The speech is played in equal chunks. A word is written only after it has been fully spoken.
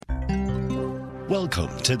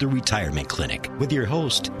Welcome to the Retirement Clinic with your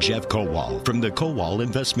host, Jeff Kowal from the Kowal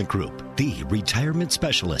Investment Group, the retirement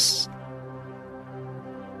specialists.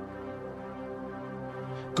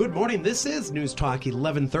 Good morning. This is News Talk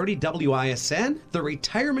 1130 WISN, the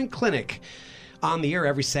Retirement Clinic. On the air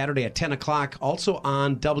every Saturday at 10 o'clock, also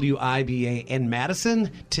on WIBA in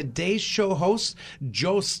Madison. Today's show hosts,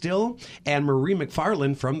 Joe Still and Marie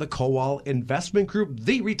McFarland from the Kowal Investment Group,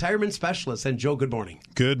 the retirement specialist. And Joe, good morning.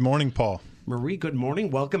 Good morning, Paul. Marie, good morning.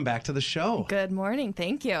 Welcome back to the show. Good morning.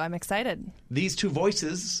 Thank you. I'm excited. These two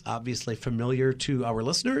voices, obviously familiar to our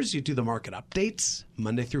listeners. You do the market updates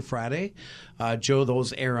Monday through Friday. Joe,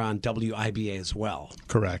 those air on WIBA as well.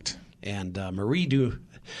 Correct. And Marie, do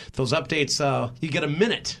those updates. You get a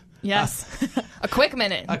minute. Yes. A quick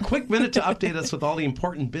minute. A quick minute to update us with all the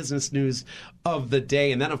important business news of the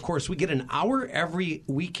day. And then, of course, we get an hour every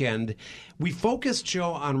weekend. We focus,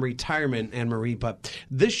 Joe, on retirement and Marie, but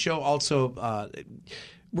this show also,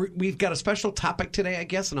 we've got a special topic today, I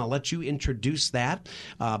guess, and I'll let you introduce that.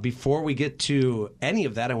 Before we get to any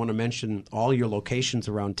of that, I want to mention all your locations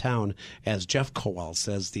around town. As Jeff Kowal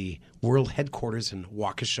says, the world headquarters in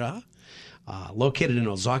Waukesha. Located in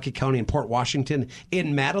Ozaukee County in Port Washington.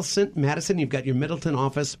 In Madison, you've got your Middleton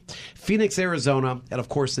office, Phoenix, Arizona, and of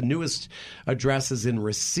course the newest address is in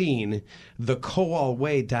Racine,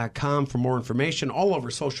 thekowalway.com for more information, all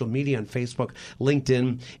over social media on Facebook,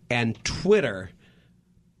 LinkedIn, and Twitter.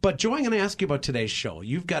 But Joe, I'm going to ask you about today's show.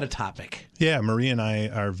 You've got a topic. Yeah, Marie and I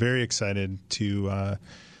are very excited to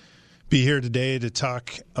be here today to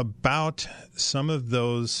talk about some of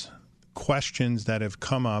those questions that have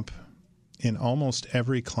come up in almost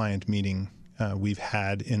every client meeting we've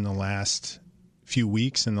had in the last few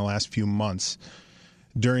weeks, in the last few months,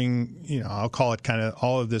 during, I'll call it kind of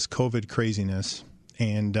all of this COVID craziness.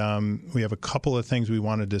 And we have a couple of things we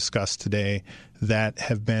want to discuss today that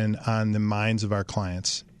have been on the minds of our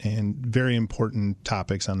clients, and very important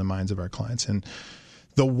topics on the minds of our clients. And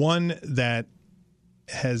the one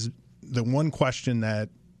question that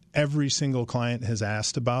every single client has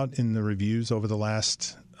asked about in the reviews over the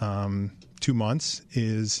last 2 months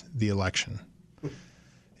is the election.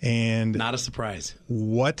 And not a surprise.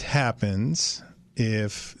 What happens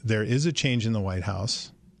if there is a change in the White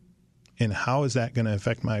House, and how is that going to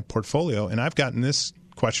affect my portfolio? And I've gotten this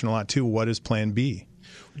question a lot too. What is plan B?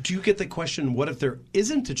 Do you get the question, what if there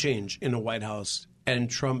isn't a change in the White House and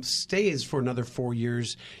Trump stays for another 4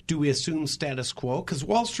 years? Do we assume status quo? Because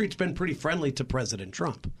Wall Street's been pretty friendly to President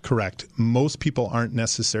Trump. Correct. Most people aren't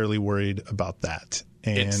necessarily worried about that.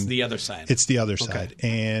 And it's the other side. It's the other side.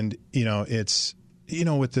 And, it's,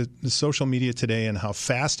 with the social media today and how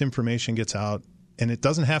fast information gets out, and it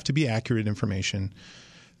doesn't have to be accurate information,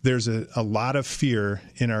 there's a lot of fear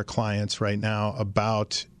in our clients right now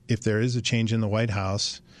about if there is a change in the White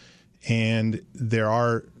House and there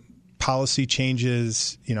are policy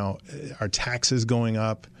changes, our taxes going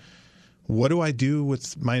up. What do I do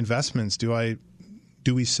with my investments?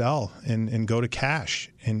 Do we sell and go to cash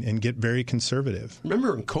and get very conservative?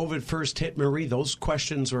 Remember when COVID first hit, Marie, those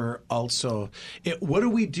questions were also, what do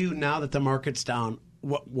we do now that the market's down?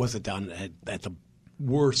 What was it down at the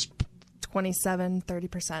worst?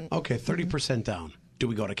 30%. Okay, 30% down. Do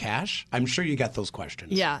we go to cash? I'm sure you got those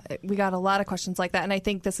questions. Yeah, we got a lot of questions like that. And I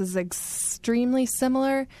think this is extremely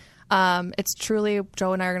similar. It's truly,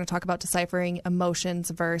 Joe and I are going to talk about deciphering emotions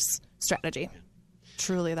versus strategy.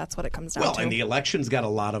 Truly, that's what it comes down to. Well, and the election's got a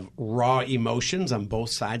lot of raw emotions on both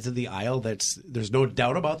sides of the aisle. There's no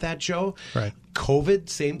doubt about that, Joe. Right. COVID,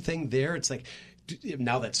 same thing there. It's like,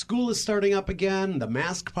 now that school is starting up again, the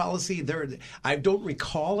mask policy, I don't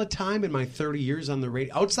recall a time in my 30 years on the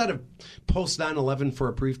radio, outside of post 9/11 for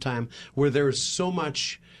a brief time, where there was so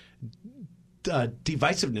much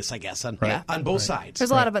divisiveness, I guess, on both sides.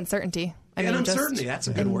 There's a lot of uncertainty. Uncertainty, that's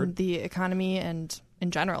a good word. The economy and in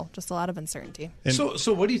general, just a lot of uncertainty. And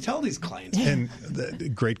so what do you tell these clients? And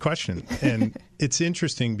great question. And it's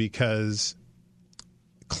interesting because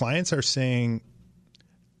clients are saying,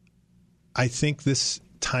 I think this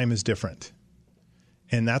time is different.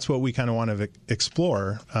 And that's what we kind of want to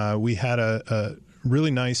explore. We had a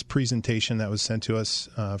really nice presentation that was sent to us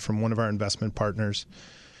from one of our investment partners.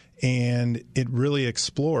 And it really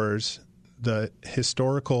explores the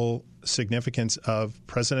historical significance of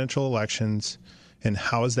presidential elections and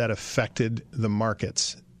how has that affected the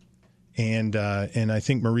markets. And I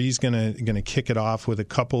think Marie's going to kick it off with a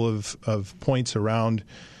couple of points around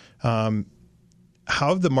how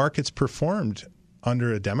have the markets performed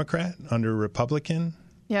under a Democrat, under a Republican?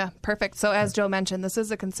 Yeah, perfect. So as Joe mentioned, this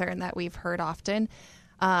is a concern that we've heard often.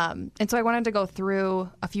 And so I wanted to go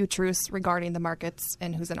through a few truths regarding the markets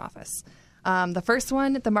and who's in office. The first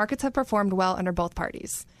one, the markets have performed well under both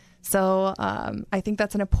parties. So I think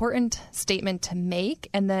that's an important statement to make,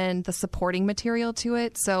 and then the supporting material to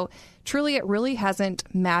it. So truly, it really hasn't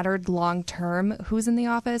mattered long term who's in the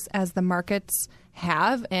office, as the markets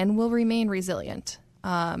have and will remain resilient.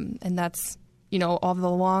 And that's, over the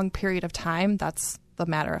long period of time, that's the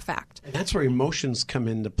matter of fact. And that's where emotions come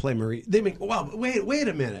into play, Marie. They make, well, wait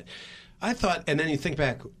a minute. I thought, and then you think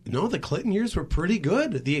back, no, the Clinton years were pretty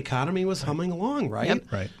good. The economy was humming along, right?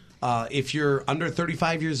 Yep. Right. If you're under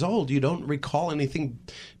 35 years old, you don't recall anything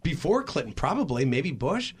before Clinton, probably, maybe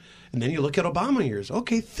Bush. And then you look at Obama years.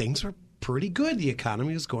 Okay, things were pretty good. The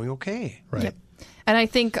economy was going okay. Right. Yep. And I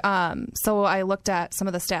think, so I looked at some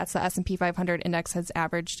of the stats. The S&P 500 index has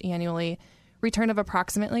averaged annually return of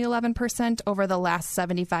approximately 11% over the last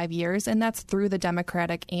 75 years, and that's through the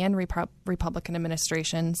Democratic and Republican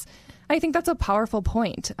administrations. I think that's a powerful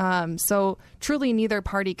point. So truly, neither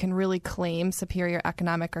party can really claim superior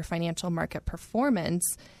economic or financial market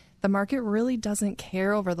performance. The market really doesn't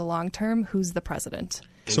care over the long term who's the president.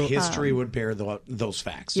 And history would bear those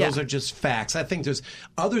facts. Yeah. Those are just facts. I think there's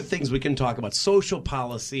other things we can talk about, social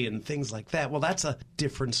policy and things like that. Well, that's a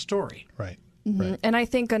different story. Right. Mm-hmm. Right. And I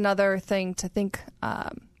think another thing to think,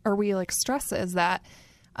 or we stress, is that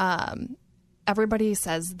everybody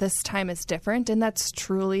says this time is different, and that's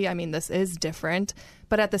truly, this is different.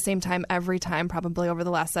 But at the same time, every time, probably over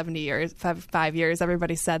the last 5 years,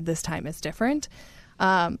 everybody said this time is different.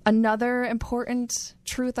 Another important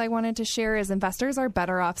truth I wanted to share is investors are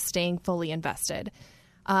better off staying fully invested.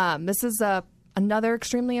 This is another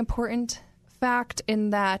extremely important fact,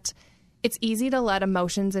 in that it's easy to let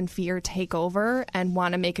emotions and fear take over and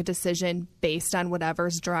want to make a decision based on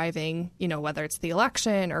whatever's driving, whether it's the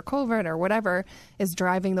election or COVID or whatever is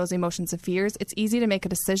driving those emotions and fears. It's easy to make a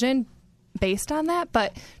decision based on that.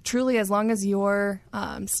 But truly, as long as you're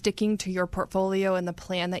sticking to your portfolio and the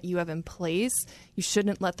plan that you have in place, you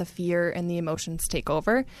shouldn't let the fear and the emotions take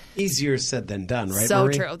over. Easier said than done, right, So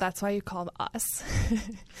Marie? true. That's why you call us.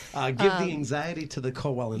 Give the anxiety to the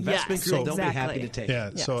Kowal Investment yes, Group. They'll exactly. be happy to take Yeah.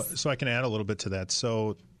 it. Yes. So I can add a little bit to that.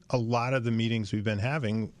 So a lot of the meetings we've been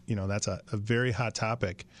having, that's a very hot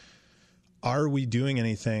topic. Are we doing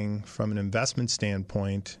anything from an investment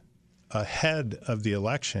standpoint ahead of the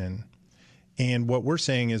election? And what we're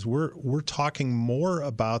saying is we're talking more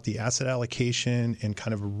about the asset allocation and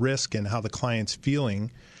kind of risk and how the client's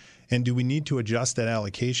feeling, and do we need to adjust that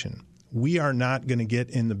allocation? We are not going to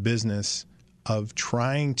get in the business of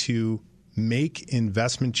trying to make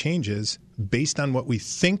investment changes based on what we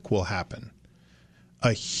think will happen.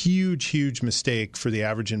 A huge, huge mistake for the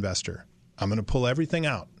average investor. I'm going to pull everything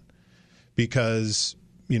out because,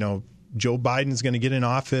 Joe Biden's going to get in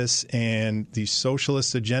office and the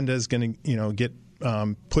socialist agenda is going to, get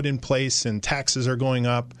put in place and taxes are going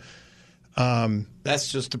up.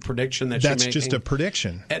 That's just a prediction that you're making. That's just a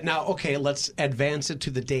prediction. And now, okay, let's advance it to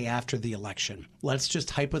the day after the election. Let's just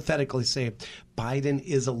hypothetically say Biden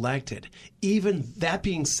is elected. Even that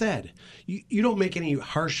being said, you don't make any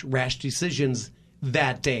harsh, rash decisions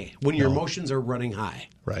that day when your emotions are running high.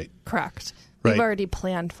 Right. Correct. Right. We've already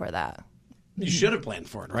planned for that. You should have planned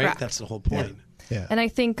for it, right? Correct. That's the whole point. Yeah. And I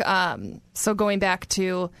think, so going back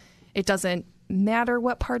to, it doesn't matter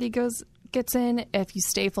what party gets in if you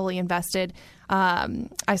stay fully invested.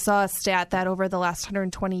 I saw a stat that over the last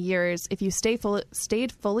 120 years, if you stayed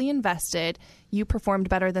fully invested, you performed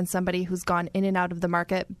better than somebody who's gone in and out of the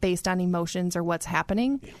market based on emotions or what's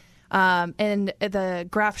happening. And the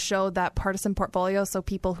graph showed that partisan portfolios, so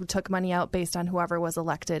people who took money out based on whoever was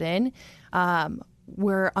elected in,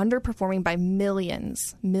 were underperforming by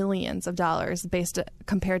millions of dollars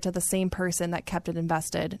compared to the same person that kept it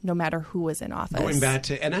invested, no matter who was in office. Going back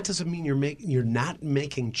to, and that doesn't mean you're not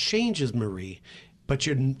making changes, Marie, but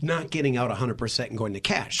you're not getting out 100% and going to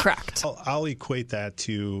cash. Correct. I'll equate that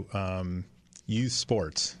to youth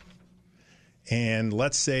sports. And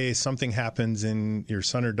let's say something happens in your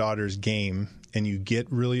son or daughter's game and you get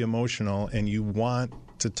really emotional and you want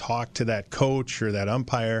to talk to that coach or that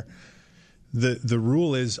umpire. The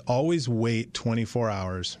rule is always wait 24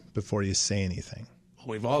 hours before you say anything.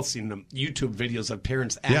 We've all seen the YouTube videos of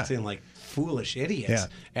parents acting like foolish idiots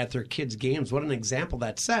at their kids' games. What an example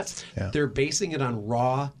that sets. Yeah. They're basing it on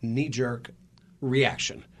raw, knee-jerk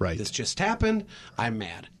reaction. Right. This just happened. I'm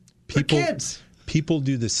mad. They're kids. People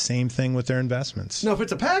do the same thing with their investments. No, if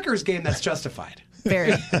it's a Packers game, that's justified.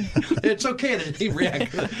 Very. It's okay that they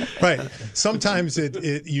react. Right. Sometimes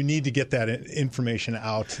you need to get that information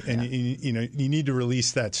out, and you need to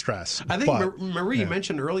release that stress. I think Marie, you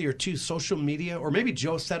mentioned earlier too, social media, or maybe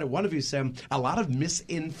Joe said it. One of you said a lot of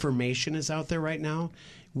misinformation is out there right now.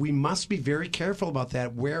 we must be very careful about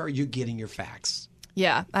that. Where are you getting your facts?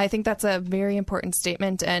 Yeah, I think that's a very important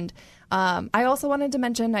statement. And I also wanted to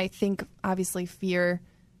mention, I think obviously fear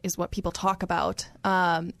is what people talk about.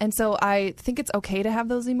 And so I think it's okay to have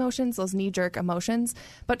those emotions, those knee-jerk emotions,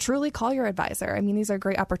 but truly call your advisor. I mean, these are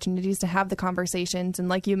great opportunities to have the conversations. And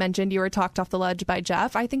like you mentioned, you were talked off the ledge by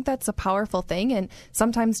Jeff. I think that's a powerful thing. And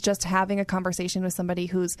sometimes just having a conversation with somebody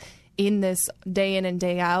who's in this day in and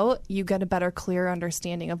day out, you get a better, clear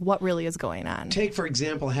understanding of what really is going on. Take, for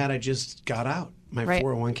example, had I just got out my Right.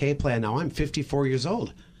 401k plan. Now I'm 54 years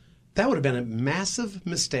old. That would have been a massive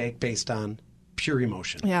mistake based on pure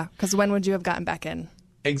emotion. Yeah, because when would you have gotten back in?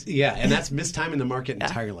 Yeah, and that's mistiming the market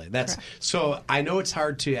entirely. correct. So I know it's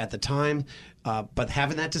hard to at the time, but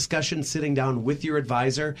having that discussion, sitting down with your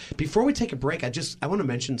advisor. Before we take a break, I want to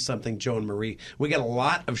mention something, Joe and Marie. We got a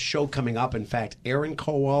lot of show coming up. In fact, Aaron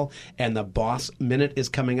Kowal and the Boss Minute is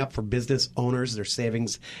coming up for business owners, their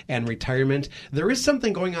savings and retirement. There is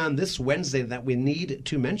something going on this Wednesday that we need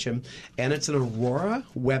to mention, and it's an Aurora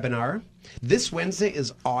webinar. This Wednesday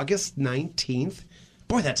is August 19th.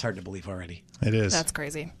 Boy, that's hard to believe already. It is. That's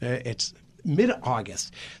crazy. It's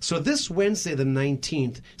mid-August. So this Wednesday, the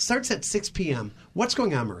 19th, starts at 6 p.m. What's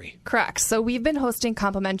going on, Marie? Correct. So we've been hosting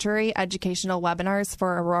complimentary educational webinars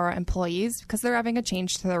for Aurora employees because they're having a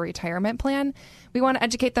change to their retirement plan. We want to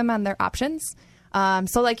educate them on their options.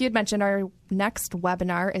 So like you had mentioned, our next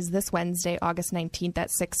webinar is this Wednesday, August 19th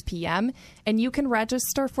at 6 p.m. And you can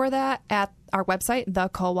register for that at our website,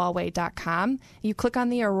 thekowalway.com. You click on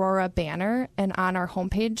the Aurora banner, and on our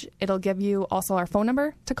homepage, it'll give you also our phone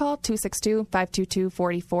number to call,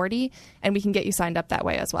 262-522-4040, and we can get you signed up that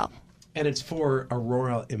way as well. And it's for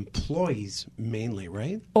Aurora employees mainly,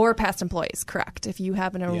 right? Or past employees, correct, if you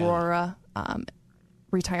have an Aurora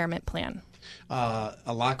retirement plan. A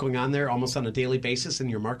lot going on there almost on a daily basis. In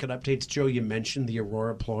your market updates, Joe, you mentioned the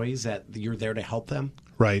Aurora employees that you're there to help them.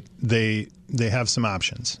 Right. They have some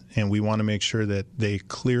options, and we want to make sure that they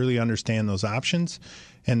clearly understand those options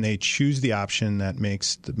and they choose the option that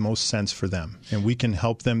makes the most sense for them. And we can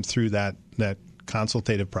help them through that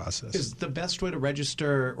consultative process. Is the best way to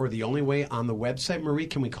register, or the only way, on the website, Marie?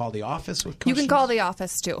 Can we call the office with questions? You can call the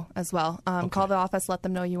office too as well. Call the office, let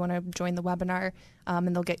them know you want to join the webinar,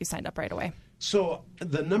 and they'll get you signed up right away. So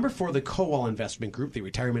the number for the Kowal Investment Group, the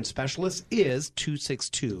retirement specialist, is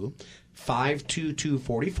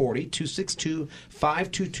 262-522-4040,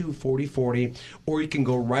 262-522-4040, or you can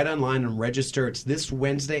go right online and register. It's this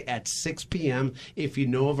Wednesday at 6 p.m. If you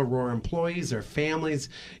know of Aurora employees or families,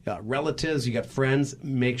 relatives, you got friends,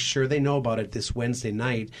 make sure they know about it this Wednesday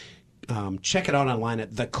night. Check it out online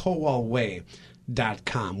at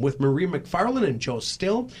thekowalway.com. With Marie McFarland and Joe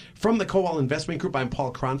Still from the Kowal Investment Group, I'm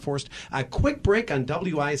Paul Kronforst. A quick break on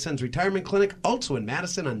WISN's Retirement Clinic, also in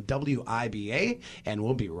Madison on WIBA, and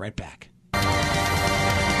we'll be right back.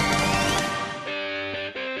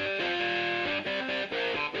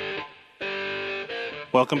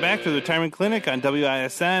 Welcome back to the Retirement Clinic on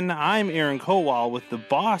WISN. I'm Aaron Kowal with the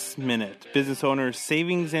Boss Minute, business owner,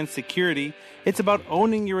 savings, and security. It's about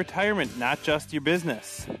owning your retirement, not just your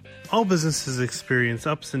business. All businesses experience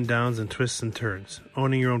ups and downs and twists and turns.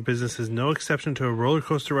 Owning your own business is no exception to a roller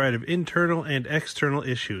coaster ride of internal and external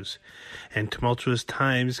issues. And tumultuous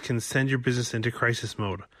times can send your business into crisis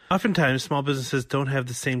mode. Oftentimes, small businesses don't have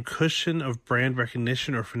the same cushion of brand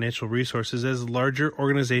recognition or financial resources as larger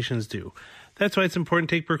organizations do. That's why it's important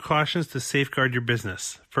to take precautions to safeguard your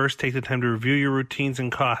business. First, take the time to review your routines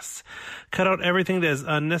and costs. Cut out everything that is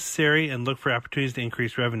unnecessary and look for opportunities to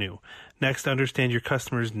increase revenue. Next, understand your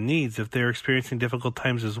customers' needs. If they're experiencing difficult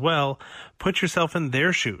times as well, put yourself in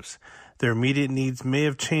their shoes. Their immediate needs may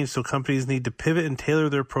have changed, so companies need to pivot and tailor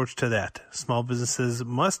their approach to that. Small businesses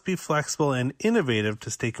must be flexible and innovative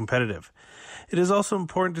to stay competitive. It is also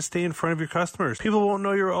important to stay in front of your customers. People won't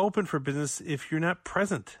know you're open for business if you're not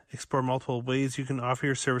present. Explore multiple ways you can offer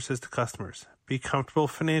your services to customers. Be comfortable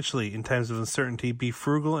financially in times of uncertainty. Be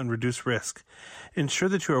frugal and reduce risk. Ensure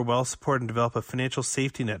that you are well supported and develop a financial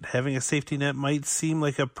safety net. Having a safety net might seem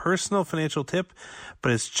like a personal financial tip,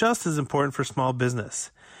 but it's just as important for small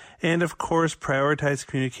business. And of course, prioritize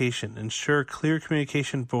communication. Ensure clear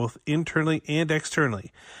communication both internally and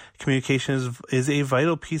externally. Communication is a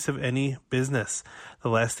vital piece of any business. The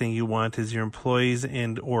last thing you want is your employees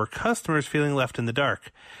and or customers feeling left in the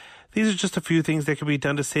dark. These are just a few things that can be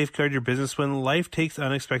done to safeguard your business when life takes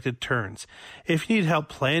unexpected turns. If you need help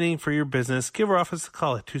planning for your business, give our office a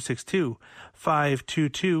call at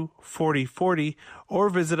 262-522-4040 or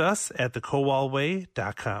visit us at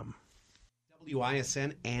thekowalway.com.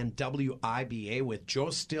 WISN and WIBA with Joe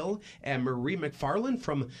Still and Marie McFarland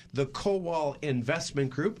from the Kowal Investment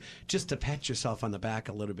Group. Just to pat yourself on the back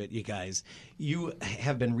a little bit, you guys, you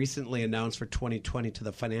have been recently announced for 2020 to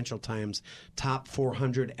the Financial Times Top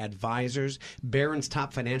 400 Advisors, Barron's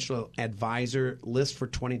Top Financial Advisor list for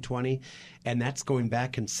 2020, and that's going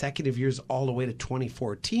back consecutive years all the way to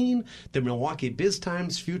 2014. The Milwaukee Biz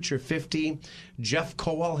Times Future 50. Jeff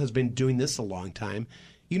Kowal has been doing this a long time.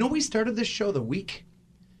 You know, we started this show the week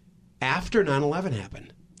after 9/11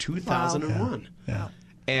 happened, 2001. Wow. Yeah.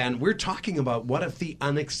 And we're talking about what if the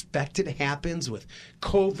unexpected happens with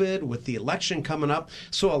COVID, with the election coming up.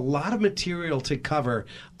 So a lot of material to cover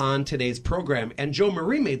on today's program. And Joe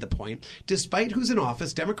Marie made the point, despite who's in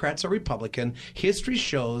office, Democrats or Republican, history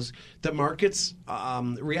shows that markets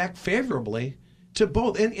react favorably to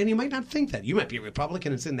both. And you might not think that. You might be a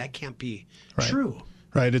Republican and saying that can't be true.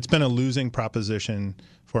 Right. It's been a losing proposition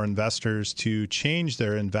for investors to change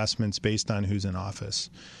their investments based on who's in office.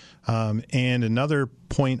 And another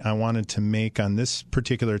point I wanted to make on this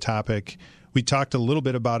particular topic, we talked a little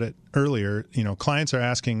bit about it earlier. You know, clients are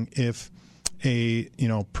asking if a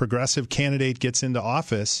progressive candidate gets into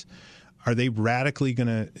office, are they radically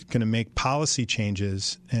going to make policy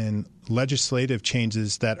changes and legislative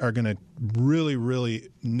changes that are going to really, really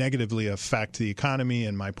negatively affect the economy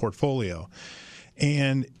and my portfolio?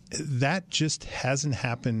 And that just hasn't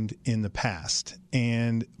happened in the past.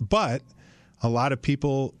 But a lot of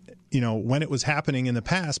people, when it was happening in the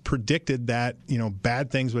past, predicted that,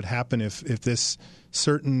 bad things would happen if this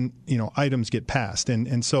certain, items get passed.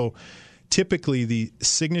 And so typically the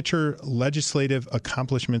signature legislative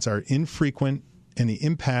accomplishments are infrequent and the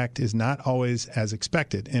impact is not always as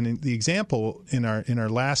expected. And the example in our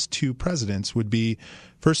last two presidents would be,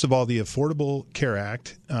 first of all, the Affordable Care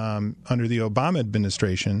Act under the Obama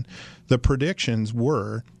administration. The predictions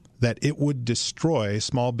were that it would destroy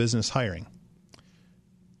small business hiring.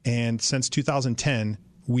 And since 2010,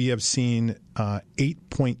 we have seen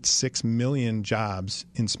 8.6 million jobs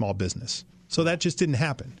in small business. So that just didn't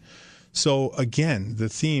happen. So again, the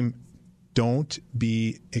theme, don't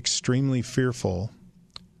be extremely fearful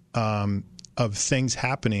of things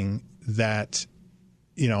happening that,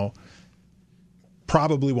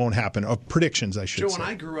 probably won't happen, of predictions, I should say. Joe, when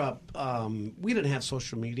I grew up, we didn't have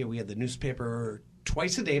social media. We had the newspaper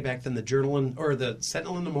twice a day back then, the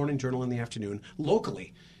Sentinel in the morning, Journal in the afternoon.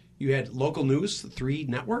 Locally, you had local news, 3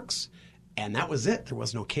 networks, and that was it. There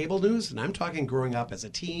was no cable news, and I'm talking growing up as a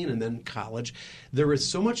teen and then college. There was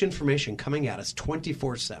so much information coming at us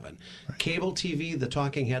 24/7. Right. Cable TV, the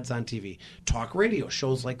talking heads on TV, talk radio,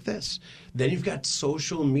 shows like this. Then you've got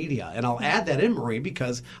social media, and I'll add that in, Marie,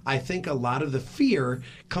 because I think a lot of the fear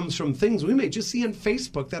comes from things we may just see on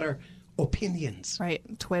Facebook that are opinions. Right.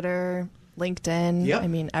 Twitter, LinkedIn, Yep. I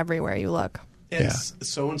mean, everywhere you look. As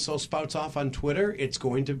so-and-so spouts off on Twitter, it's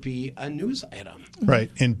going to be a news item. Right.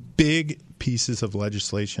 And big pieces of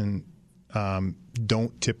legislation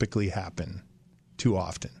don't typically happen too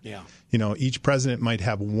often. Yeah. Each president might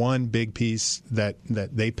have one big piece that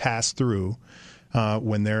they pass through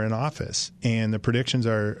when they're in office. And the predictions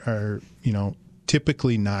are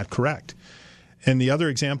typically not correct. And the other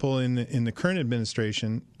example in the current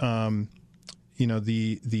administration,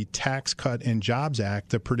 the Tax Cut and Jobs Act,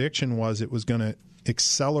 the prediction was it was going to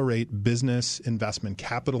accelerate business investment,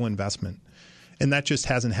 capital investment. And that just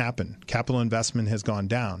hasn't happened. Capital investment has gone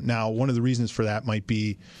down. Now, one of the reasons for that might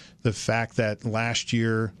be the fact that last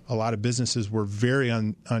year a lot of businesses were very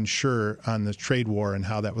unsure on the trade war and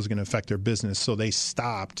how that was going to affect their business. So they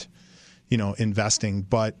stopped, investing.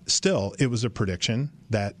 But still, it was a prediction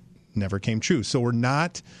that never came true. So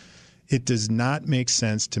it does not make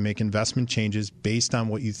sense to make investment changes based on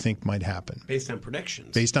what you think might happen. Based on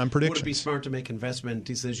predictions. Based on predictions. Would it be smart to make investment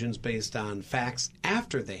decisions based on facts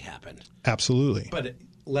after they happened? Absolutely. But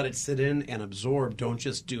let it sit in and absorb. Don't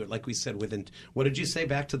just do it. Like we said, what did you say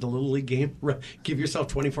back to the Little League game? Give yourself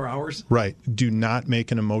 24 hours? Right. Do not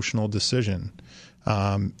make an emotional decision.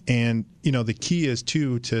 And, the key is,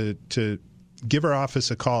 too, to give our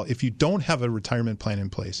office a call. If you don't have a retirement plan in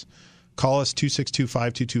place, call us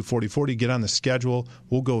 262-522-4040. Get on the schedule.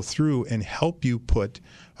 We'll go through and help you put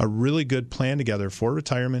a really good plan together for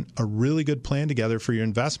retirement, a really good plan together for your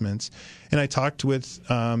investments. And I talked with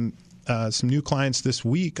some new clients this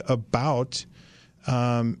week about,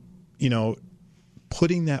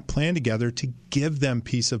 putting that plan together to give them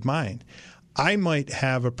peace of mind. I might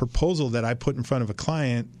have a proposal that I put in front of a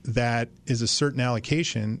client that is a certain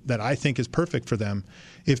allocation that I think is perfect for them.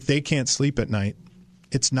 If they can't sleep at night,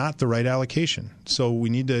 it's not the right allocation. So we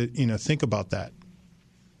need to, think about that.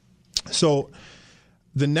 So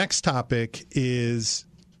the next topic is,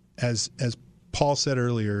 as Paul said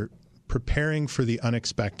earlier, preparing for the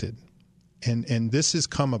unexpected. And this has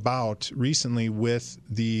come about recently with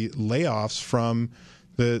the layoffs from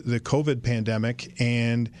the COVID pandemic.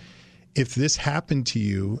 And if this happened to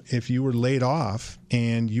you, if you were laid off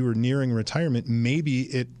and you were nearing retirement, maybe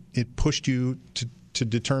it pushed you to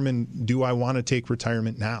determine, do I want to take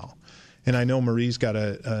retirement now? And I know Marie's got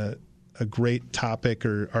a great topic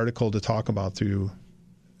or article to talk about through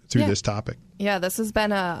this topic. Yeah, this has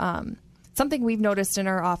been something we've noticed in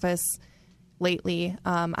our office lately.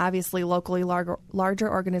 Obviously, locally,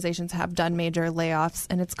 larger organizations have done major layoffs,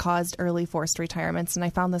 and it's caused early forced retirements. And I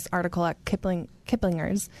found this article at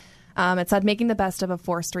Kiplinger's. It said, making the best of a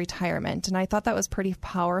forced retirement. And I thought that was pretty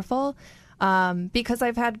powerful because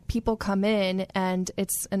I've had people come in and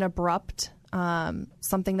it's an abrupt,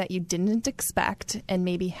 something that you didn't expect and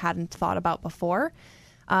maybe hadn't thought about before.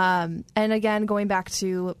 And again, going back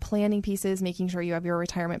to planning pieces, making sure you have your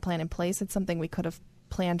retirement plan in place. It's something we could have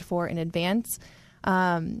planned for in advance.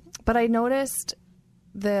 But I noticed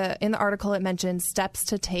in the article, it mentioned steps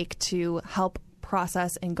to take to help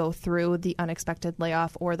process and go through the unexpected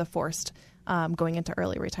layoff or the forced going into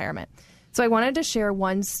early retirement. So I wanted to share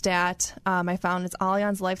one stat I found. It's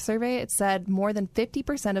Allianz Life Survey. It said more than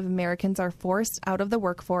 50% of Americans are forced out of the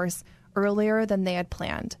workforce earlier than they had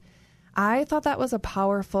planned. I thought that was a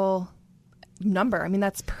powerful number. I mean,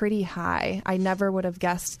 that's pretty high. I never would have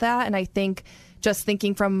guessed that. And I think just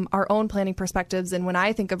thinking from our own planning perspectives, and when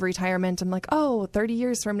I think of retirement, I'm like, 30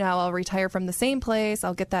 years from now, I'll retire from the same place.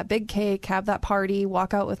 I'll get that big cake, have that party,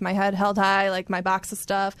 walk out with my head held high, like my box of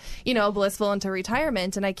stuff, blissful into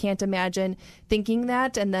retirement. And I can't imagine thinking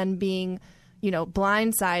that and then being,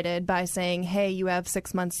 blindsided by saying, hey, you have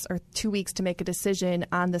 6 months or 2 weeks to make a decision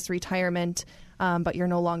on this retirement, but you're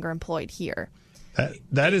no longer employed here.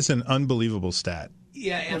 That is an unbelievable stat.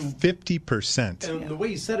 Yeah, and 50%. And the way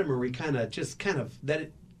you said it, Marie,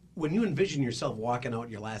 when you envision yourself walking out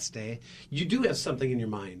your last day, you do have something in your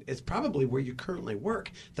mind. It's probably where you currently work.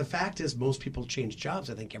 The fact is, most people change jobs,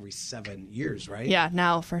 I think, every 7 years, right? Yeah,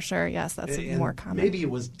 now for sure. Yes, that's more common. Maybe it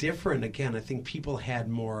was different. Again, I think people had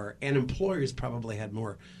more, and employers probably had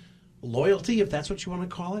more loyalty, if that's what you want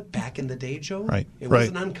to call it, back in the day, Joe. Right. It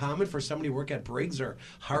wasn't uncommon for somebody to work at Briggs or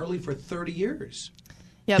Harley for 30 years.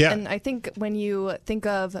 Yep. Yeah. And I think when you think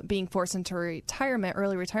of being forced into retirement,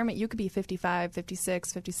 early retirement, you could be 55,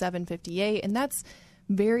 56, 57, 58, and that's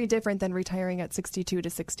very different than retiring at 62 to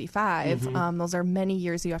 65. Mm-hmm. Those are many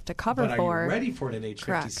years you have to cover but for. Are you ready for it at age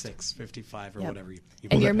Correct. 56, 55, or Yep. whatever you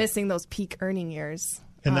and you're missing those peak earning years.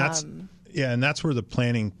 And that's where the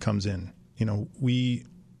planning comes in.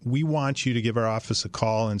 We want you to give our office a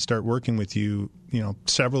call and start working with you,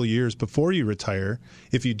 several years before you retire.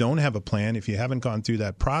 If you don't have a plan, if you haven't gone through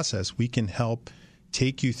that process, we can help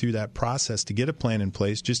take you through that process to get a plan in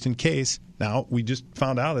place just in case. Now, we just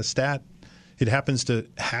found out a stat. It happens to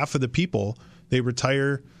half of the people. They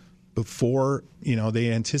retire before,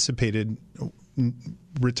 they anticipated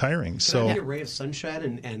retiring. Can I be a ray of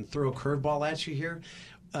sunshine and throw a curveball at you here?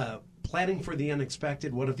 Planning for the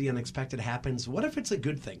unexpected. What if the unexpected happens? What if it's a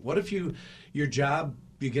good thing? What if your job,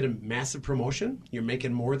 you get a massive promotion, you're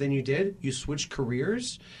making more than you did, you switch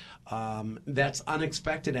careers, that's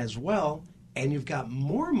unexpected as well, and you've got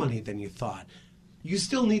more money than you thought. You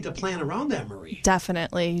still need to plan around that, Marie.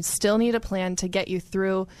 Definitely. You still need a plan to get you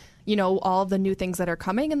through, all of the new things that are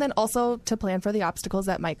coming, and then also to plan for the obstacles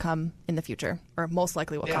that might come in the future, or most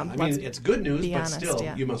likely will come. I mean, it's good news, but honest,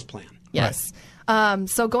 still, you must plan. Yes. Right.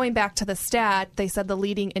 So going back to the stat, they said the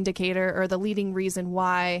leading indicator or the leading reason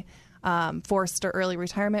why forced or early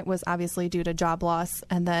retirement was obviously due to job loss.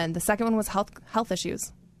 And then the second one was health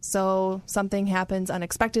issues. So something happens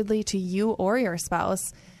unexpectedly to you or your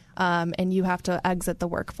spouse, and you have to exit the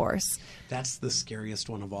workforce. That's the scariest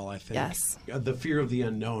one of all, I think. Yes. The fear of the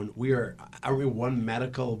unknown. Are we one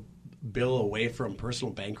medical bill away from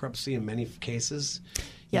personal bankruptcy in many cases?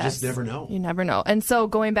 You just never know. You never know. And so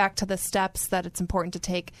going back to the steps that it's important to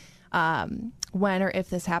take when or if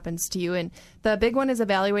this happens to you. And the big one is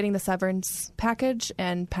evaluating the severance package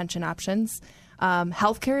and pension options.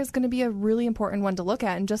 Healthcare is going to be a really important one to look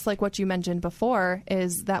at. And just like what you mentioned before,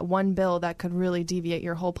 is that one bill that could really deviate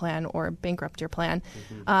your whole plan or bankrupt your plan.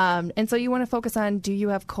 Mm-hmm. And so you want to focus on, do you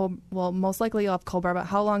have most likely you'll have COBRA, but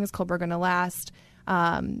how long is COBRA going to last?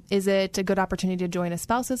 Is it a good opportunity to join a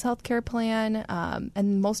spouse's health care plan?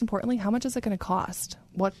 And most importantly, how much is it going to cost?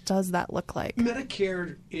 What does that look like?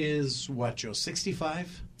 Medicare is what, Joe,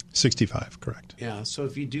 65? 65, correct. Yeah, so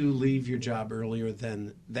if you do leave your job earlier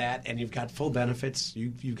than that and you've got full benefits,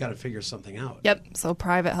 you've got to figure something out. Yep. So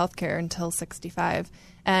private health care until 65.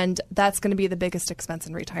 And that's going to be the biggest expense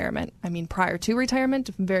in retirement. I mean, prior to retirement,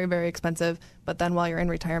 very, very expensive. But then while you're in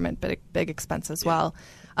retirement, big expense as well.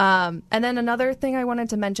 And then another thing I wanted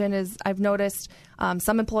to mention is I've noticed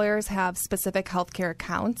some employers have specific healthcare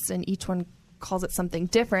accounts, and each one calls it something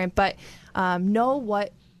different. But know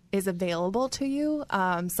what is available to you.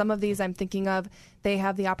 Some of these I'm thinking of, they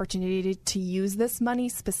have the opportunity to use this money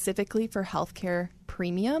specifically for healthcare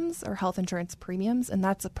premiums or health insurance premiums, and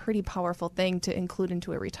that's a pretty powerful thing to include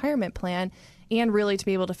into a retirement plan and really to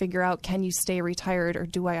be able to figure out, can you stay retired or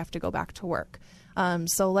do I have to go back to work?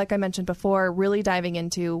 So like I mentioned before, really diving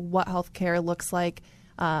into what healthcare looks like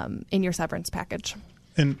in your severance package.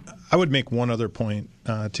 And I would make one other point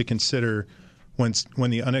to consider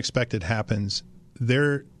when the unexpected happens.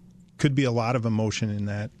 There could be a lot of emotion in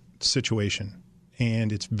that situation,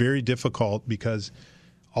 and it's very difficult because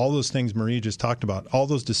all those things Marie just talked about, all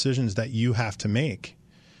those decisions that you have to make,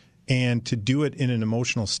 and to do it in an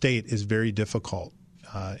emotional state is very difficult.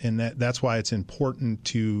 And that's why it's important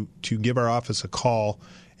to give our office a call,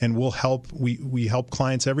 and we'll help. We help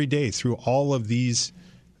clients every day through all of these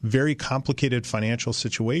very complicated financial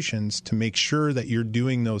situations to make sure that you're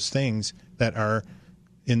doing those things that are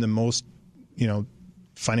in the most,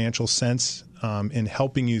 financial sense in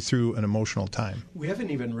helping you through an emotional time. We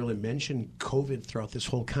haven't even really mentioned COVID throughout this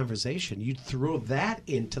whole conversation. You throw that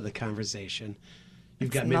into the conversation.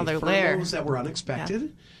 You've got many furloughs that were unexpected. Yeah.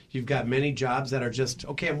 You've got many jobs that are just,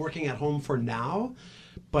 okay, I'm working at home for now,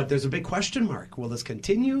 but there's a big question mark. Will this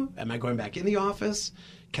continue? Am I going back in the office?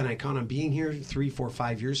 Can I count on being here 3, 4,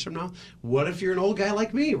 5 years from now? What if you're an old guy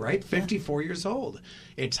like me, right? 54 years old.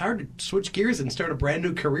 It's hard to switch gears and start a brand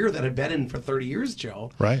new career that I've been in for 30 years, Joe.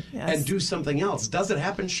 Right. Yes. And do something else. Does it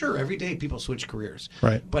happen? Sure. Every day people switch careers.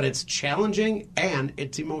 Right. But it's challenging and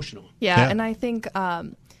it's emotional. Yeah. And I think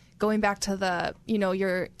going back to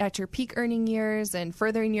you're at your peak earning years and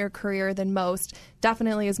furthering your career than most,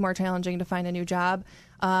 definitely is more challenging to find a new job.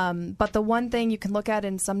 But the one thing you can look at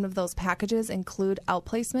in some of those packages include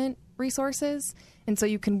outplacement resources. And so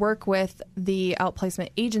you can work with the outplacement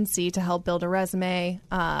agency to help build a resume,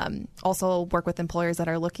 also work with employers that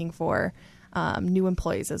are looking for new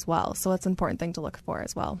employees as well. So it's an important thing to look for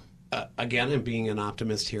as well. Again, I'm being an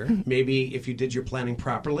optimist here. Maybe if you did your planning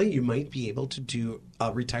properly, you might be able to do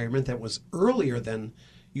a retirement that was earlier than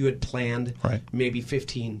you had planned, right, maybe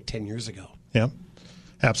 10 years ago. Yeah.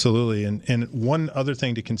 Absolutely. And one other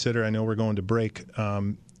thing to consider, I know we're going to break,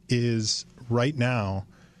 is right now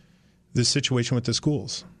the situation with the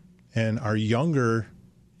schools. And our younger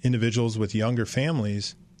individuals with younger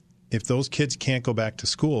families, if those kids can't go back to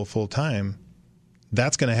school full time,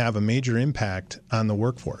 that's going to have a major impact on the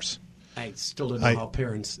workforce. I still don't know how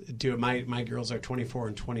parents do it. My girls are 24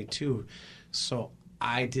 and 22, so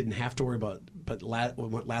I didn't have to worry about. But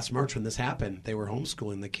last March when this happened, they were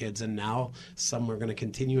homeschooling the kids, and now some are going to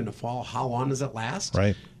continue in the fall. How long does it last?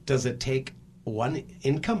 Right. Does it take one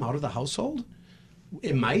income out of the household?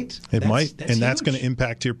 It might. It might, and that's going to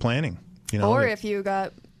impact your planning. Or if you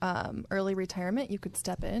got early retirement, you could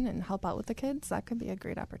step in and help out with the kids. That could be a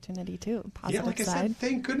great opportunity too. Positive like side. I said,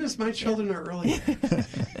 thank goodness my children are early.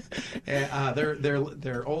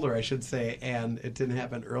 They're older, I should say, and it didn't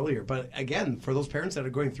happen earlier. But again, for those parents that are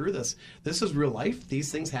going through this is real life. These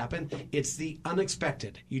things happen. It's the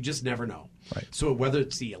unexpected. You just never know. Right. So whether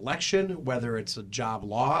it's the election, whether it's a job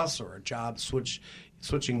loss or a job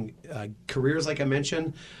switching careers, like I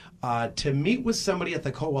mentioned. To meet with somebody at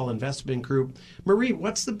the Kowal Investment Group. Marie,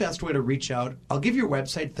 what's the best way to reach out? I'll give you your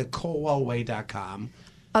website, thekowalway.com.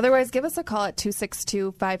 Otherwise, give us a call at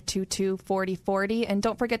 262-522-4040. And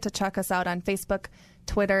don't forget to check us out on Facebook,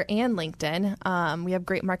 Twitter, and LinkedIn. We have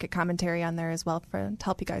great market commentary on there as well to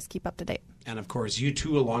help you guys keep up to date. And, of course, you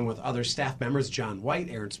too, along with other staff members, John White,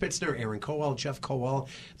 Aaron Spitzner, Aaron Kowal, Jeff Kowal.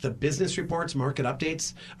 The business reports, market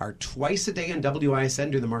updates are twice a day on WISN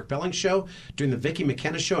during the Mark Belling Show, during the Vicki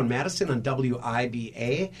McKenna Show in Madison on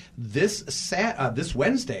WIBA. This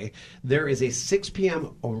Wednesday, there is a 6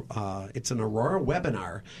 p.m. It's an Aurora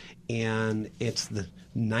webinar, and it's the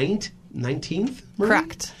 19th, Marie?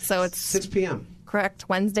 Correct. So it's 6 p.m. Correct.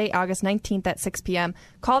 Wednesday, August 19th at 6 p.m.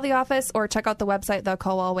 Call the office or check out the website,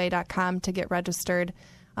 thekowalway.com, to get registered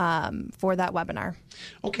for that webinar.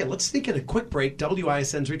 Okay, let's sneak in a quick break.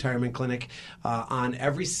 WISN's Retirement Clinic on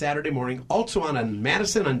every Saturday morning. Also on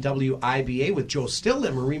Madison on WIBA with Joe Still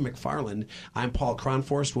and Marie McFarland. I'm Paul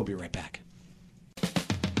Cronforst. We'll be right back.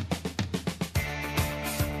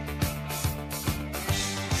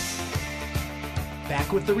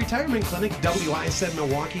 Back with the Retirement Clinic, WISN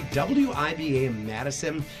Milwaukee, WIBA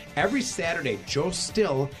Madison. Every Saturday, Joe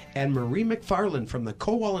Still and Marie McFarland from the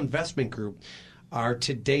Kowal Investment Group are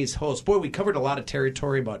today's hosts. Boy, we covered a lot of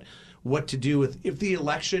territory about what to do with if the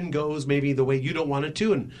election goes maybe the way you don't want it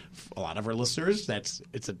to, and a lot of our listeners,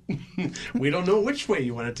 we don't know which way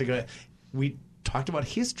you want it to go. We talked about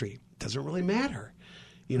history. It doesn't really matter.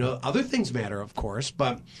 Other things matter, of course,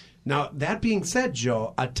 but now, that being said,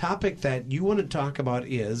 Joe, a topic that you want to talk about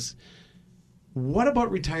is what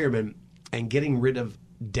about retirement and getting rid of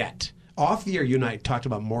debt? Off the air, you and I talked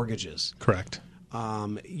about mortgages. Correct.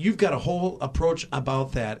 You've got a whole approach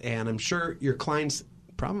about that, and I'm sure your clients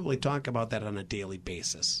probably talk about that on a daily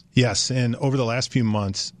basis. Yes, and over the last few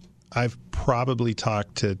months, I've probably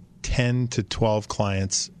talked to 10 to 12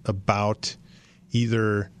 clients about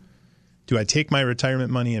either do I take my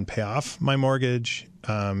retirement money and pay off my mortgage?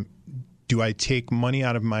 Do I take money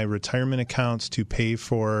out of my retirement accounts to pay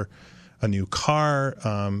for a new car,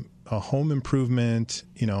 a home improvement?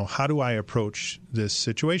 How do I approach this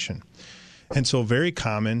situation? And so very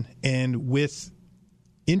common. And with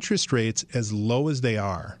interest rates as low as they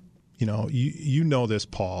are, you know this,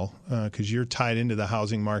 Paul, because you're tied into the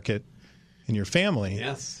housing market in your family.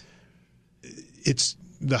 Yes.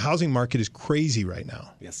 The housing market is crazy right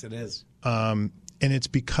now. Yes, it is. And it's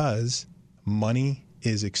because money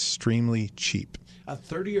is extremely cheap. A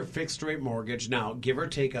 30-year fixed-rate mortgage, now, give or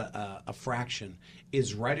take a fraction,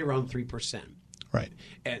 is right around 3%. Right.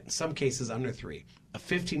 In some cases, under 3. A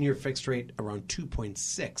 15-year fixed rate, around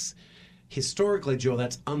 2.6. Historically, Joe,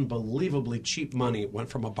 that's unbelievably cheap money. It went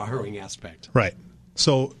from a borrowing aspect. Right.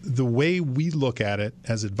 So the way we look at it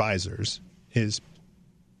as advisors is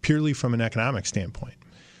purely from an economic standpoint.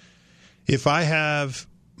 If I have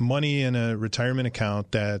money in a retirement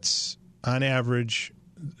account that's on average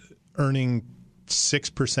earning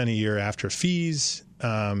 6% a year after fees,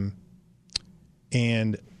 and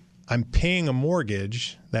I'm paying a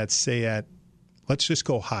mortgage that's, say, let's just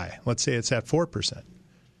go high. Let's say it's at 4%.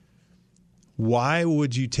 Why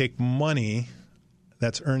would you take money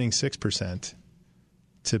that's earning 6%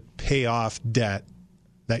 to pay off debt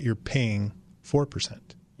that you're paying 4%?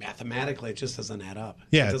 Mathematically, it just doesn't add up.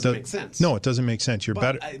 Yeah, it doesn't make sense. No, it doesn't make sense.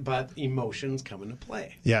 But emotions come into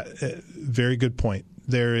play. Yeah, very good point.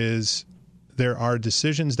 There are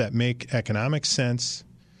decisions that make economic sense,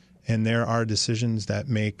 and there are decisions that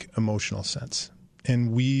make emotional sense.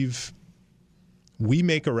 And we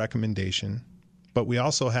make a recommendation, but we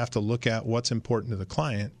also have to look at what's important to the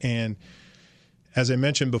client. And as I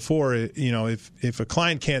mentioned before, if a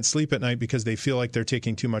client can't sleep at night because they feel like they're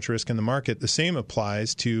taking too much risk in the market, the same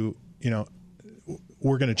applies to,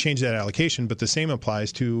 we're going to change that allocation, but the same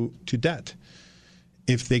applies to debt.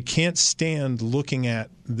 If they can't stand looking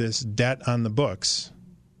at this debt on the books,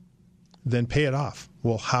 then pay it off.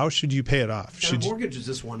 Well, how should you pay it off? And a mortgage is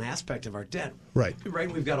just one aspect of our debt. Right.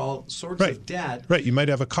 Right. We've got all sorts of debt. Right. You might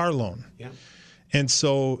have a car loan. Yeah. And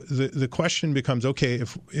so the question becomes, okay,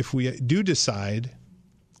 if we do decide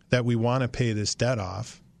that we want to pay this debt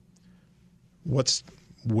off,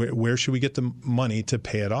 where should we get the money to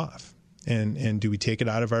pay it off? And do we take it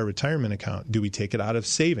out of our retirement account? Do we take it out of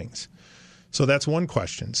savings? So that's one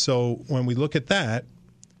question. So when we look at that,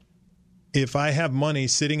 if I have money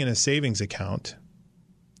sitting in a savings account,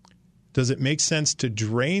 does it make sense to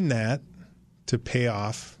drain that to pay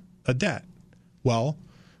off a debt? Well,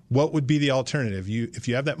 what would be the alternative? If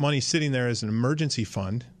you have that money sitting there as an emergency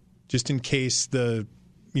fund, just in case the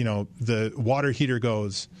water heater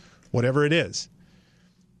goes, whatever it is,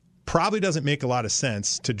 probably doesn't make a lot of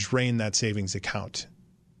sense to drain that savings account.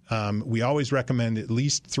 We always recommend at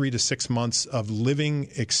least 3 to 6 months of living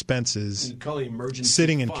expenses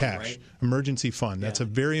sitting in cash. Right? Emergency fund. That's a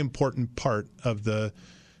very important part of the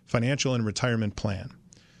financial and retirement plan.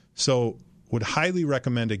 So would highly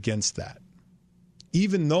recommend against that.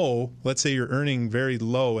 Even though, let's say you're earning very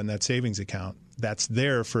low in that savings account, that's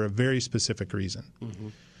there for a very specific reason.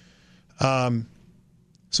 Mm-hmm.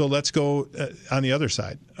 So let's go on the other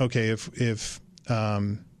side. Okay, if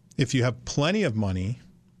you have plenty of money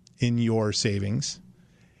in your savings,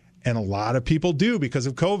 and a lot of people do because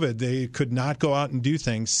of COVID, they could not go out and do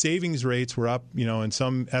things. Savings rates were up, in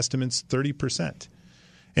some estimates, 30%.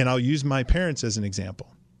 And I'll use my parents as an example.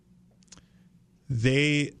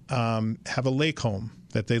 They have a lake home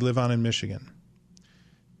that they live on in Michigan.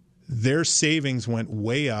 Their savings went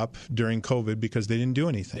way up during COVID because they didn't do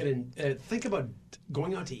anything. Think about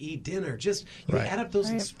going out to eat dinner. Just add up those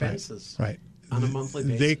expenses on a monthly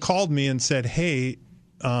basis. They called me and said, hey,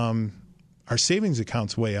 our savings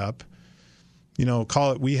account's way up.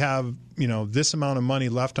 Call it, we have, this amount of money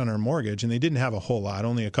left on our mortgage. And they didn't have a whole lot,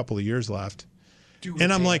 only a couple of years left. Do we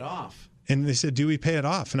and I'm pay like, it off? And they said, do we pay it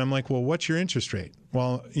off? And I'm like, well, what's your interest rate?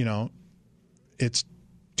 Well, it's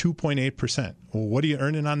 2.8%. Well, what are you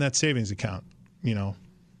earning on that savings account?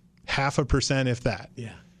 0.5%, if that.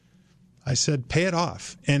 Yeah. I said, pay it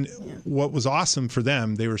off. And what was awesome for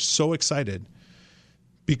them, they were so excited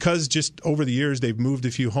because just over the years, they've moved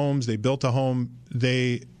a few homes. They built a home.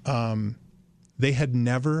 They had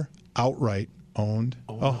never outright owned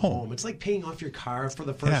a home. It's like paying off your car for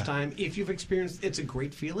the first time. If you've experienced, it's a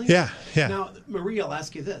great feeling. Yeah. Now, Marie, I'll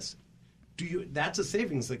ask you this. That's a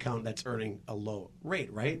savings account that's earning a low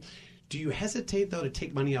rate, right? Do you hesitate, though, to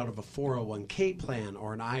take money out of a 401k plan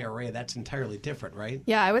or an IRA? That's entirely different, right?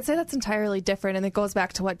 Yeah, I would say that's entirely different. And it goes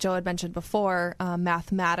back to what Joe had mentioned before.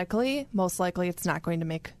 Mathematically, most likely it's not going to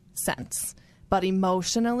make sense. But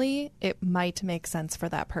emotionally, it might make sense for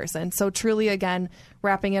that person. So truly, again,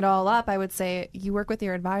 wrapping it all up, I would say you work with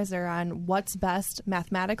your advisor on what's best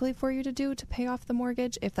mathematically for you to do to pay off the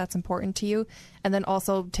mortgage, if that's important to you. And then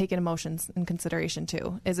also take in emotions in consideration,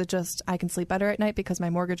 too. Is it just I can sleep better at night because my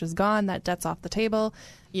mortgage is gone, that debt's off the table?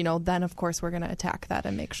 Then, of course, we're going to attack that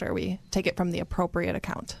and make sure we take it from the appropriate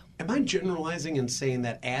account. Am I generalizing and saying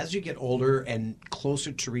that as you get older and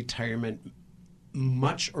closer to retirement,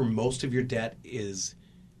 much or most of your debt is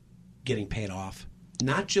getting paid off?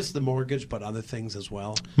 Not just the mortgage, but other things as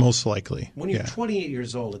well? Most likely. When you're 28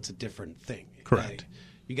 years old, it's a different thing. Correct.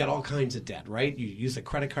 You got all kinds of debt, right? You use a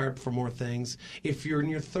credit card for more things. If you're in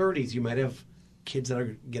your 30s, you might have kids that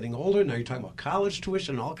are getting older. Now you're talking about college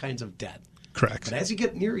tuition, all kinds of debt. Correct. But as you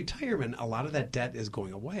get near retirement, a lot of that debt is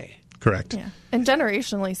going away. Correct. Yeah. And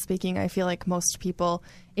generationally speaking, I feel like most people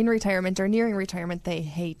in retirement or nearing retirement, they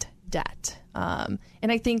hate debt. And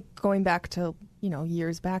I think going back to,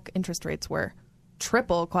 years back, interest rates were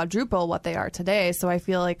triple, quadruple what they are today. So I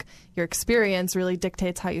feel like your experience really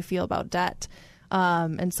dictates how you feel about debt.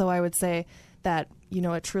 And so I would say that,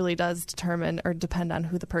 it truly does determine or depend on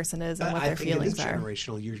who the person is and what their feelings are. I think it is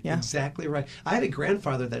generational. You're exactly right. I had a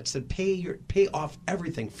grandfather that said, pay off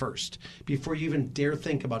everything first before you even dare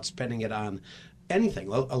think about spending it on anything,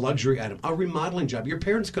 a luxury item, a remodeling job. Your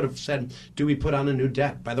parents could have said, do we put on a new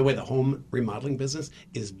deck? By the way, the home remodeling business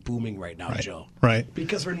is booming right now, Joe. Right.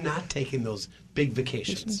 Because we're not taking those big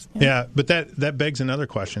vacations. Yeah, but that begs another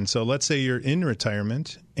question. So let's say you're in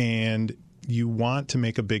retirement and you want to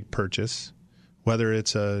make a big purchase, whether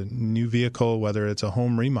it's a new vehicle, whether it's a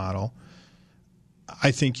home remodel.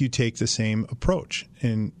 I think you take the same approach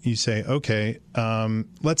and you say, okay,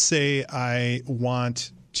 let's say I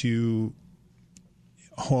want to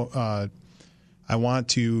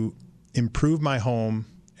improve my home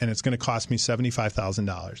and it's going to cost me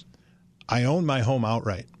 $75,000. I own my home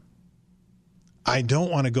outright. I don't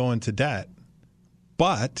want to go into debt,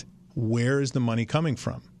 but where is the money coming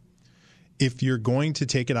from? If you're going to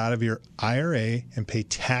take it out of your IRA and pay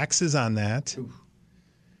taxes on that,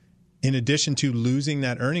 in addition to losing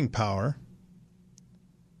that earning power,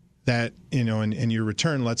 that, in your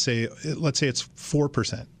return, let's say it's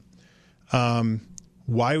 4%.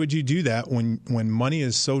 Why would you do that when money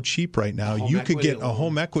is so cheap right now? You could get a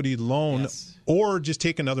home equity loan or just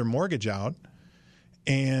take another mortgage out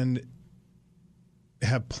and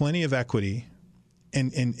have plenty of equity.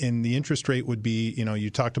 And the interest rate would be, you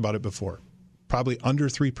talked about it before, probably under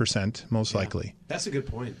 3%, most likely. That's a good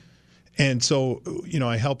point. And so,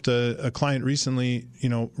 I helped a client recently,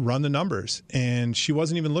 run the numbers, and she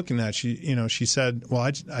wasn't even looking at that. She said,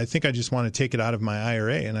 well, I think I just want to take it out of my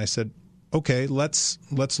IRA. And I said, okay, let's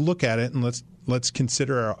look at it and let's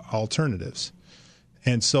consider our alternatives.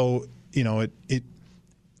 And so,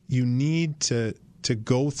 you need to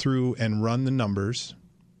go through and run the numbers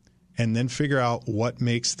and then figure out what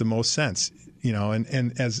makes the most sense.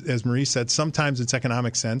 And as Marie said, sometimes it's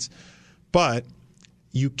economic sense, but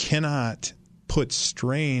you cannot put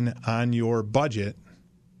strain on your budget.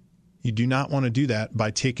 You do not want to do that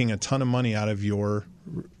by taking a ton of money out of your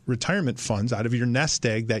retirement funds, out of your nest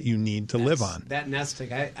egg that you need to live on. That nest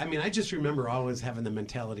egg. I just remember always having the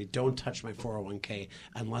mentality, don't touch my 401k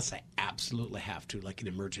unless I absolutely have to, like an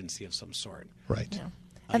emergency of some sort. Right. Yeah.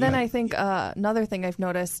 And then I think another thing I've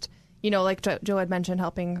noticed, like Joe had mentioned,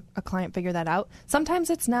 helping a client figure that out. Sometimes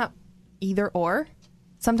it's not either or.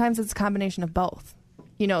 Sometimes it's a combination of both.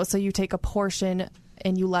 So you take a portion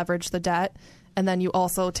and you leverage the debt, and then you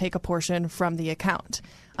also take a portion from the account.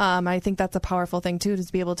 I think that's a powerful thing, too,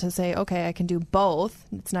 to be able to say, okay, I can do both.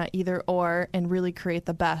 It's not either or, and really create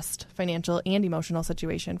the best financial and emotional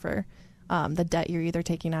situation for the debt you're either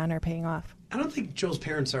taking on or paying off. I don't think Joe's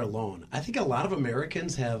parents are alone. I think a lot of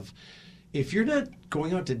Americans have if you're not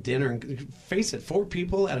going out to dinner, and face it, 4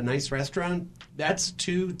 people at a nice restaurant, that's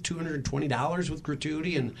 $220 with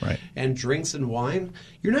gratuity and drinks and wine.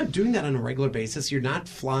 You're not doing that on a regular basis. You're not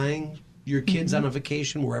flying your kids on a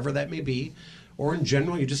vacation, wherever that may be. Or in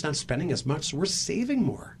general, you're just not spending as much. So we're saving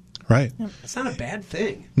more. Right. It's not a bad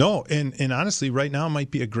thing. No, and honestly, right now might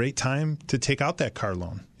be a great time to take out that car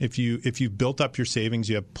loan. If you've built up your savings,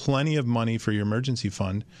 you have plenty of money for your emergency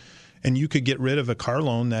fund, and you could get rid of a car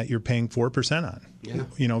loan that you're paying 4% on.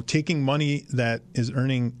 Yeah. Taking money that is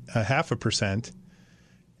earning 0.5%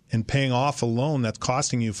 and paying off a loan that's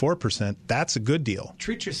costing you 4%, that's a good deal.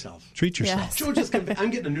 Treat yourself. Yes. Joe, I'm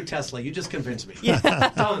getting a new Tesla. You just convinced me.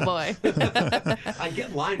 Oh, boy. I get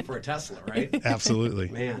in line for a Tesla, right? Absolutely.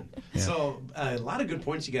 Man. Yeah. So a lot of good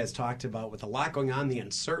points you guys talked about with a lot going on, the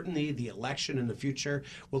uncertainty, the election in the future.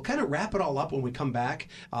 We'll kind of wrap it all up when we come back.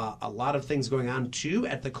 A lot of things going on, too,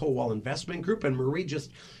 at the Kowal Investment Group. And Marie,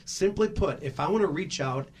 just simply put, if I want to reach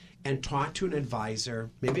out and talk to an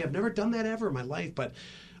advisor, maybe I've never done that ever in my life, but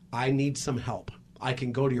I need some help, I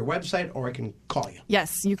can go to your website or I can call you.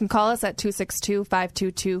 Yes, you can call us at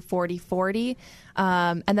 262-522-4040.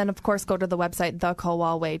 And then, of course, go to the website,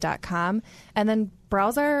 thekowalway.com. And then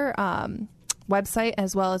browse our website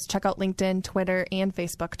as well as check out LinkedIn, Twitter, and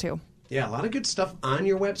Facebook, too. Yeah, a lot of good stuff on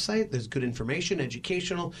your website. There's good information,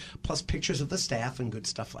 educational, plus pictures of the staff and good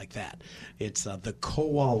stuff like that. It's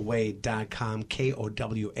thekowalway.com,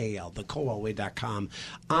 K-O-W-A-L, thekowalway.com.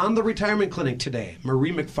 On the Retirement Clinic today,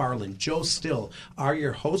 Marie McFarland, Joe Still are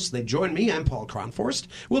your hosts. They join me. I'm Paul Kronforst.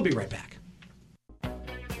 We'll be right back.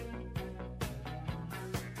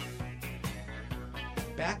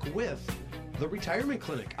 Back with the Retirement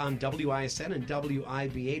Clinic on WISN and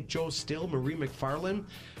WIBA. Joe Still, Marie McFarland.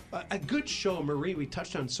 A good show, Marie. We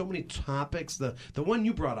touched on so many topics. The one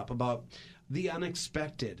you brought up about the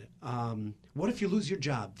unexpected. What if you lose your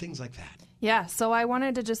job? Things like that. Yeah, so I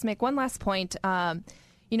wanted to just make one last point.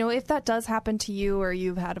 If that does happen to you, or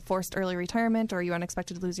you've had a forced early retirement, or you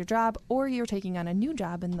unexpectedly lose your job, or you're taking on a new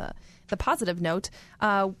job in the positive note,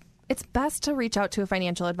 it's best to reach out to a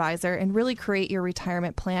financial advisor and really create your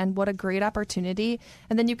retirement plan. What a great opportunity.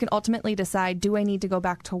 And then you can ultimately decide, do I need to go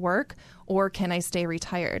back to work or can I stay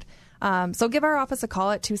retired? So give our office a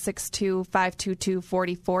call at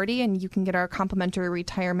 262-522-4040 and you can get our complimentary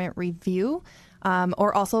retirement review.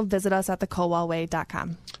 Or also visit us at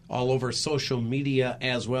thekowalway.com. All over social media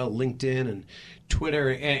as well, LinkedIn and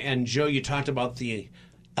Twitter. And Joe, you talked about the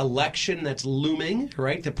election that's looming,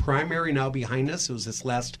 right? The primary now behind us. It was this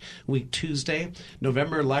last week, Tuesday.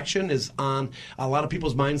 November election is on a lot of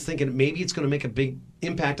people's minds, thinking maybe it's going to make a big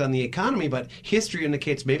impact on the economy, but history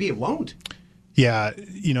indicates maybe it won't. Yeah,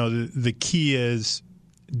 the key is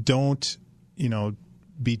don't,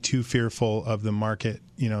 be too fearful of the market,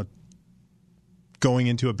 going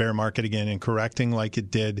into a bear market again and correcting like it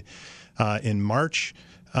did in March.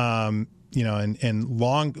 And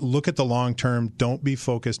look at the long term. Don't be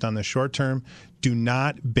focused on the short term. Do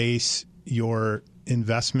not base your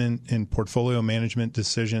investment and portfolio management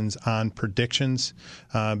decisions on predictions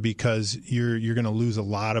because you're going to lose a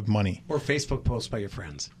lot of money. Or Facebook posts by your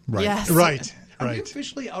friends. Right. Yes. Right. Are we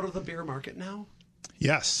officially out of the bear market now?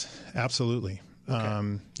 Yes, absolutely.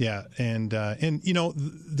 Okay. And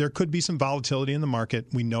there could be some volatility in the market.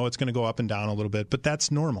 We know it's going to go up and down a little bit, but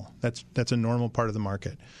that's normal. That's a normal part of the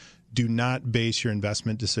market. Do not base your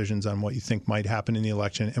investment decisions on what you think might happen in the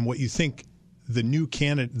election and what you think the new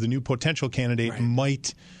potential candidate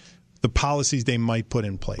the policies they might put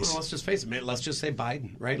in place. Well, let's just face it. Let's just say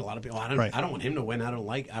Biden, right? A lot of people, I don't want him to win. I don't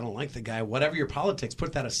like the guy. Whatever your politics,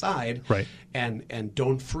 put that aside, right? And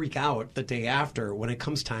don't freak out the day after when it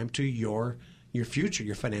comes time to your future,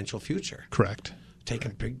 your financial future. Correct. Take a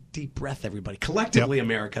big, deep breath, everybody. Collectively,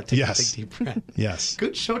 America, take a big, deep breath. Yes.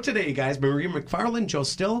 Good show today, you guys. Marie McFarland, Joe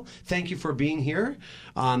Still, thank you for being here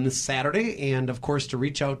on this Saturday. And, of course, to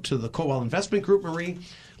reach out to the Kowal Investment Group, Marie,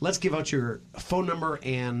 let's give out your phone number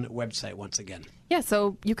and website once again. Yeah,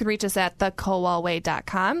 so you can reach us at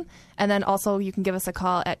thekowalway.com. And then also you can give us a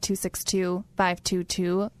call at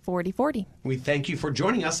 262-522-4040. We thank you for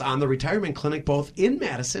joining us on the Retirement Clinic, both in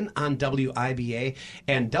Madison on WIBA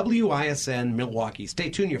and WISN Milwaukee. Stay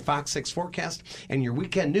tuned, your Fox 6 forecast and your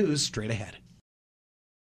weekend news straight ahead.